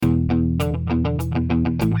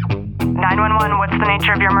What's the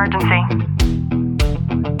nature of your emergency?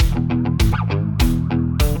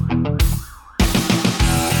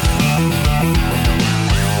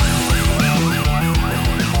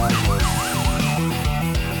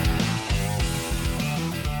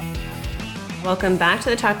 Welcome back to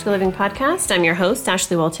the Talk to Living podcast. I'm your host,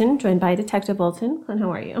 Ashley Wilton, joined by Detective Wilton. And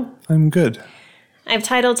how are you? I'm good. I've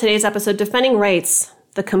titled today's episode, Defending Rights,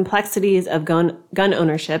 the Complexities of Gun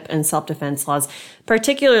Ownership and Self-Defense Laws,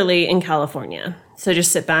 particularly in California. So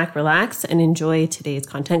just sit back, relax, and enjoy today's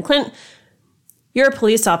content. Clint, you're a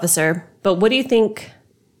police officer, but what do you think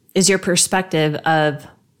is your perspective of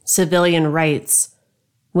civilian rights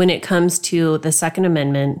when it comes to the Second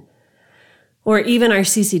Amendment or even our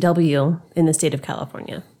CCW in the state of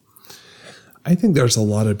California? I think there's a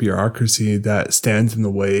lot of bureaucracy that stands in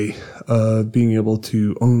the way of being able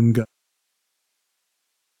to own guns,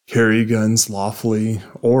 carry guns lawfully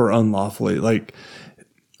or unlawfully. Like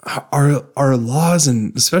our laws,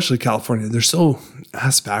 and especially California, they're so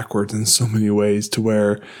ass backwards in so many ways to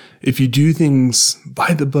where if you do things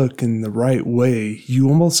by the book in the right way, you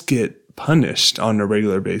almost get punished on a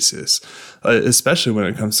regular basis, especially when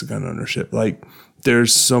it comes to gun ownership. Like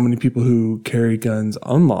there's so many people who carry guns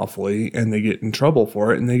unlawfully and they get in trouble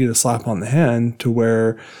for it and they get a slap on the hand, to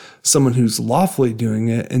where someone who's lawfully doing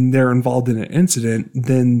it and they're involved in an incident,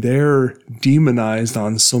 then they're demonized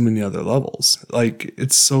on so many other levels. Like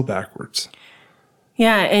it's so backwards.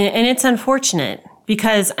 Yeah. And it's unfortunate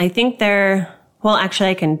because I think actually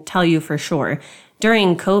I can tell you for sure,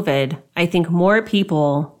 during COVID, I think more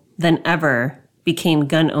people than ever became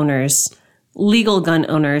gun owners, legal gun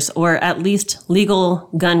owners, or at least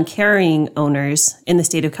legal gun carrying owners in the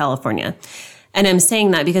state of California. And I'm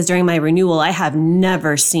saying that because during my renewal, I have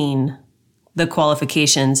never seen the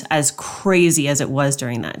qualifications as crazy as it was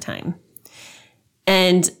during that time.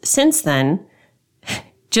 And since then,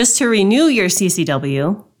 just to renew your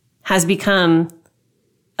CCW has become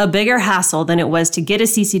a bigger hassle than it was to get a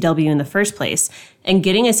CCW in the first place. And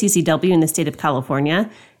getting a CCW in the state of California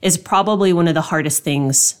is probably one of the hardest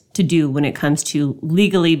things to do when it comes to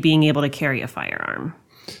legally being able to carry a firearm.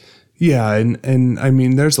 Yeah, and I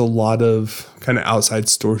mean, there's a lot of kind of outside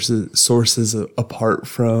sources apart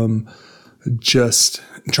from just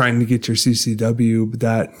trying to get your CCW,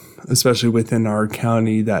 that especially within our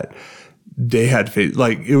county, that they had faced,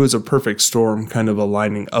 like it was a perfect storm kind of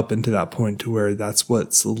aligning up into that point to where that's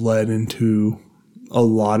what's led into a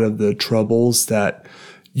lot of the troubles that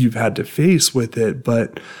you've had to face with it.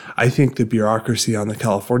 But I think the bureaucracy on the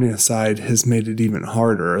California side has made it even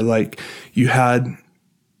harder. Like you had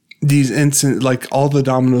these incidents, like all the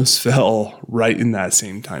dominoes fell right in that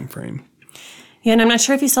same time frame. Yeah, and I'm not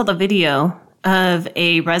sure if you saw the video of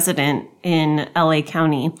a resident in LA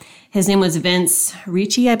County. His name was Vince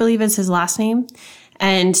Ricci, I believe is his last name.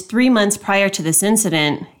 And 3 months prior to this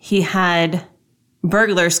incident, he had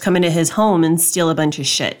burglars come into his home and steal a bunch of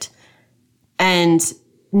shit. And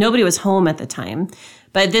nobody was home at the time.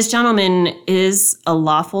 But this gentleman is a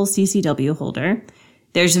lawful CCW holder.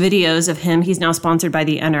 There's videos of him. He's now sponsored by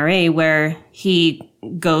the NRA, where he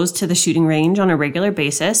goes to the shooting range on a regular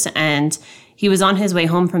basis. And he was on his way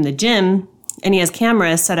home from the gym, and he has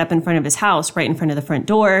cameras set up in front of his house, right in front of the front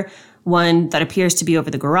door. One that appears to be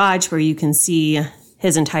over the garage, where you can see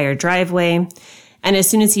his entire driveway. And as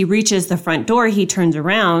soon as he reaches the front door, he turns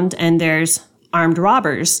around and there's armed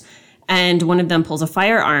robbers. And one of them pulls a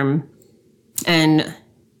firearm and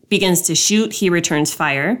begins to shoot. He returns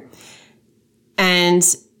fire. And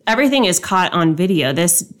everything is caught on video.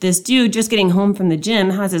 This dude just getting home from the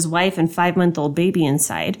gym has his wife and 5-month-old baby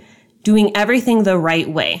inside, doing everything the right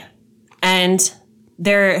way. And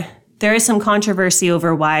there is some controversy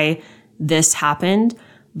over why this happened,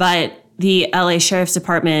 but the LA Sheriff's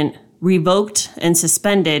Department revoked and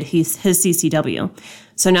suspended his CCW.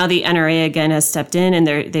 So now the NRA again has stepped in,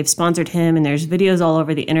 and they've sponsored him, and there's videos all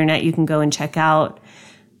over the internet you can go and check out.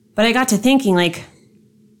 But I got to thinking, like,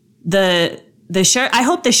 the sheriff, I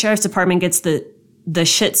hope the Sheriff's Department gets the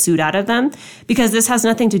shit suit out of them, because this has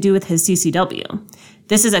nothing to do with his CCW.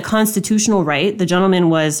 This is a constitutional right. The gentleman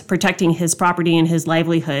was protecting his property and his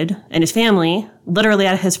livelihood and his family literally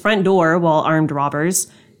at his front door while armed robbers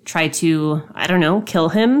tried to, kill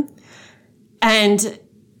him. And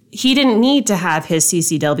he didn't need to have his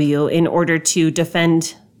CCW in order to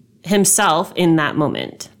defend himself in that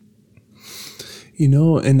moment.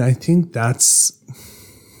 And I think that's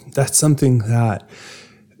something that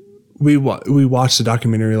we watched a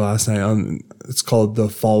documentary last night on. It's called The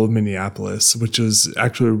Fall of Minneapolis, which is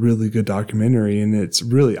actually a really good documentary, and it's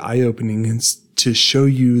really eye-opening to show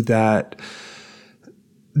you that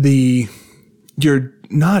your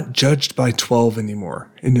not judged by 12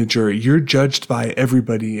 anymore in a jury. You're judged by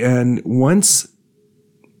everybody. And once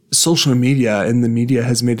social media and the media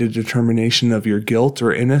has made a determination of your guilt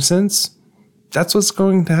or innocence, that's what's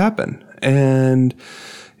going to happen. And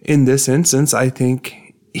in this instance, I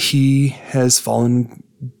think he has fallen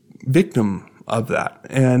victim of that.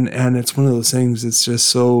 And it's one of those things, it's just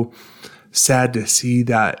so sad to see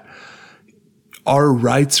that our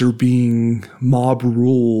rights are being mob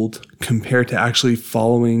ruled compared to actually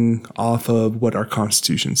following off of what our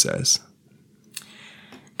Constitution says.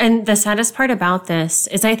 And the saddest part about this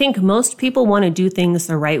is I think most people want to do things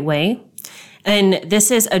the right way. And this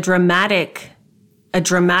is a dramatic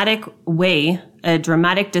way, a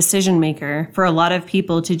dramatic decision maker for a lot of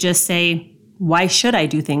people to just say, why should I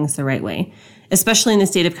do things the right way? Especially in the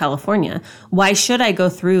state of California. Why should I go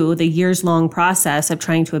through the years-long process of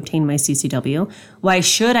trying to obtain my CCW? Why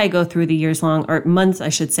should I go through the years-long, or months, I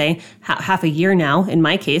should say, half a year now, in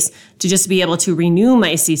my case, to just be able to renew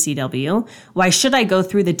my CCW? Why should I go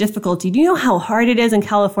through the difficulty? Do you know how hard it is in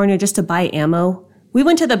California just to buy ammo? We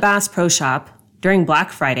went to the Bass Pro Shop during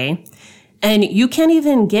Black Friday, and you can't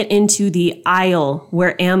even get into the aisle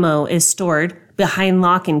where ammo is stored behind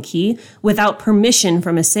lock and key without permission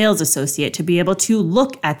from a sales associate to be able to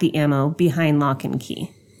look at the ammo behind lock and key.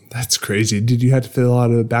 That's crazy. Did you have to fill out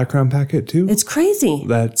a background packet too? It's crazy.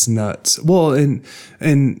 That's nuts. Well, and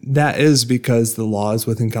that is because the laws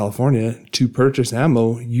within California, to purchase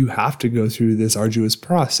ammo, you have to go through this arduous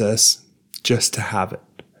process just to have it.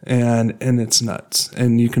 And it's nuts.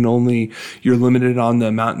 And you're limited on the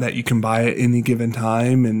amount that you can buy at any given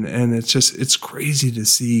time. And it's crazy to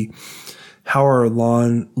see how our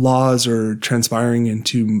laws are transpiring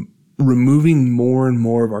into removing more and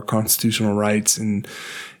more of our constitutional rights. And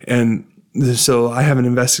so I have an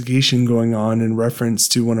investigation going on in reference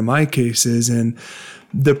to one of my cases, and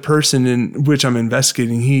the person in which I'm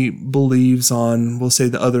investigating, he believes on, we'll say,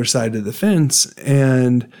 the other side of the fence.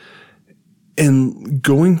 And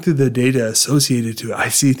going through the data associated to it, I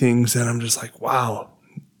see things that I'm just like, wow,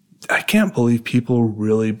 I can't believe people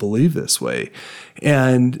really believe this way.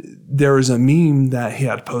 And there was a meme that he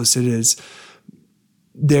had posted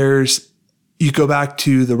you go back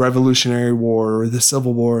to the Revolutionary War or the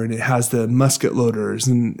Civil War, and it has the musket loaders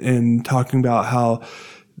and talking about how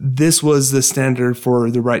this was the standard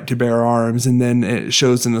for the right to bear arms. And then it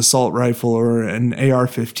shows an assault rifle or an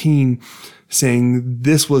AR-15 saying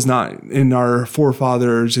this was not in our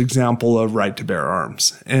forefathers' example of right to bear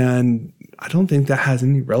arms. And I don't think that has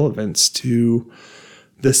any relevance to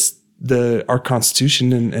our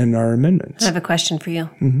Constitution and our amendments. I have a question for you.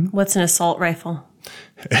 Mm-hmm. What's an assault rifle?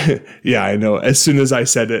 Yeah, I know. As soon as I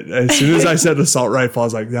said assault rifle, I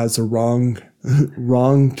was like, that's a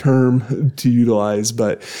wrong term to utilize.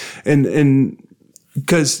 But, and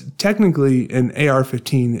because technically an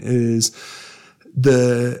AR-15 is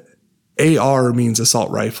the AR means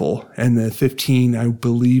assault rifle, and the 15, I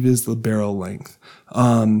believe, is the barrel length.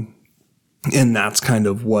 And that's kind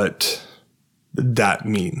of what that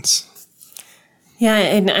means. Yeah,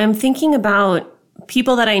 and I'm thinking about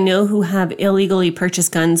people that I know who have illegally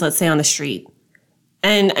purchased guns, let's say on the street.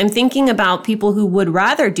 And I'm thinking about people who would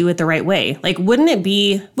rather do it the right way. Like, wouldn't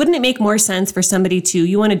it make more sense for somebody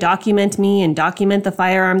you want to document me and document the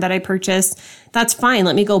firearm that I purchased? That's fine.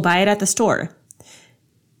 Let me go buy it at the store.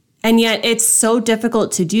 And yet it's so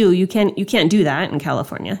difficult to do. You can't do that in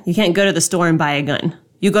California. You can't go to the store and buy a gun.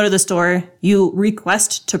 You go to the store, you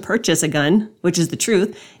request to purchase a gun, which is the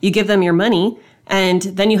truth. You give them your money, and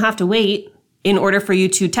then you have to wait in order for you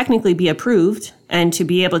to technically be approved and to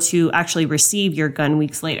be able to actually receive your gun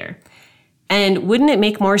weeks later. And wouldn't it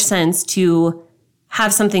make more sense to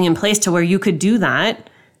have something in place to where you could do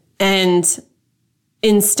that? And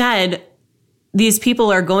instead, these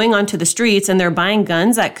people are going onto the streets and they're buying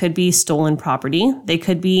guns that could be stolen property. They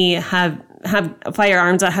could have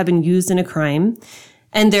firearms that have been used in a crime.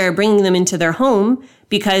 And they're bringing them into their home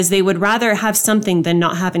because they would rather have something than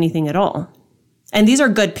not have anything at all. And these are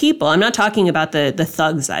good people. I'm not talking about the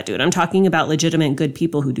thugs that do it. I'm talking about legitimate good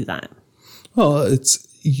people who do that. Well,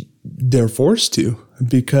 they're forced to,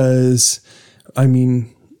 because, I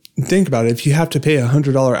mean, think about it. If you have to pay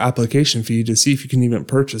 $100 application fee to see if you can even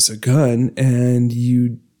purchase a gun, and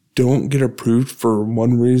you don't get approved for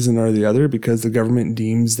one reason or the other because the government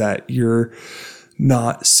deems that you're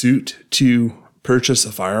not suit to purchase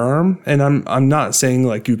a firearm. And I'm not saying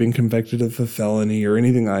like you've been convicted of a felony or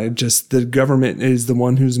anything. The government is the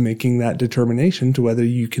one who's making that determination to whether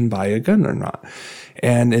you can buy a gun or not.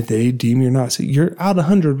 And if they deem you're not, you're out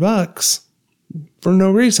 $100 for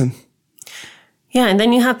no reason. Yeah. And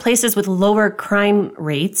then you have places with lower crime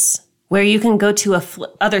rates where you can go to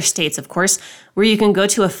other states, of course, where you can go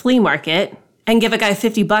to a flea market and give a guy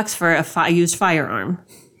 $50 for a used firearm.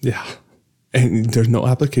 Yeah. And there's no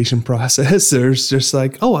application process. There's just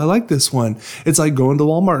like, oh, I like this one. It's like going to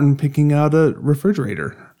Walmart and picking out a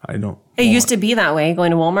refrigerator. It used to be that way,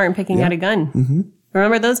 going to Walmart and picking out a gun. Mm-hmm.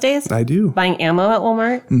 Remember those days? I do. Buying ammo at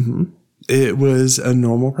Walmart? Mm-hmm. It was a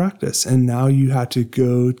normal practice. And now you have to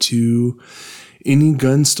go to any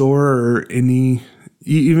gun store or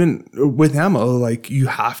even with ammo, like you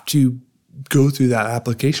have to go through that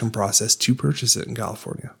application process to purchase it in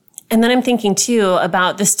California. And then I'm thinking, too,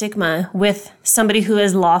 about the stigma with somebody who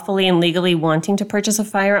is lawfully and legally wanting to purchase a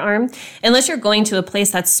firearm. Unless you're going to a place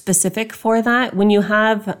that's specific for that, when you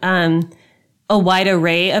have a wide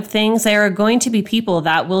array of things, there are going to be people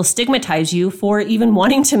that will stigmatize you for even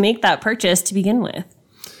wanting to make that purchase to begin with.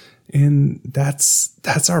 And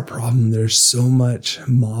that's our problem. There's so much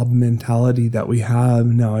mob mentality that we have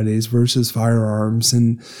nowadays versus firearms.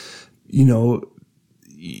 And,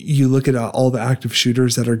 you look at all the active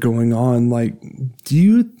shooters that are going on, like, do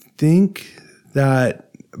you think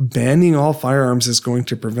that banning all firearms is going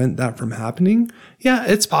to prevent that from happening? Yeah,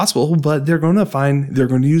 it's possible, but they're going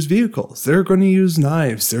to use vehicles. They're going to use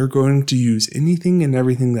knives. They're going to use anything and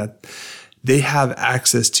everything that they have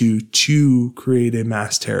access to create a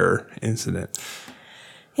mass terror incident.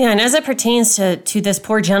 Yeah, and as it pertains to this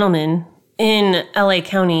poor gentleman in LA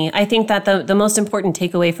County, I think that the most important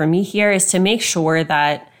takeaway for me here is to make sure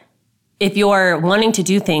that if you're wanting to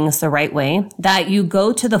do things the right way, that you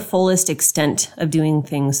go to the fullest extent of doing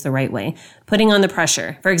things the right way, putting on the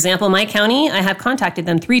pressure. For example, my county, I have contacted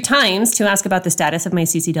them 3 times to ask about the status of my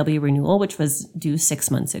CCW renewal, which was due 6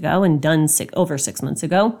 months ago and done over 6 months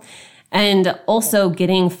ago. And also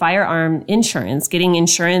getting firearm insurance, getting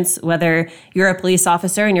insurance, whether you're a police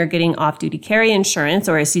officer and you're getting off-duty carry insurance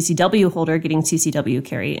or a CCW holder getting CCW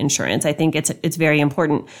carry insurance. I think it's very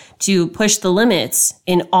important to push the limits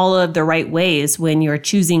in all of the right ways when you're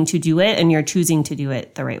choosing to do it and you're choosing to do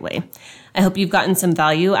it the right way. I hope you've gotten some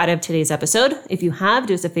value out of today's episode. If you have,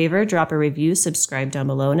 do us a favor, drop a review, subscribe down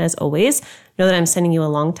below. And as always, know that I'm sending you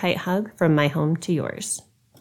a long, tight hug from my home to yours.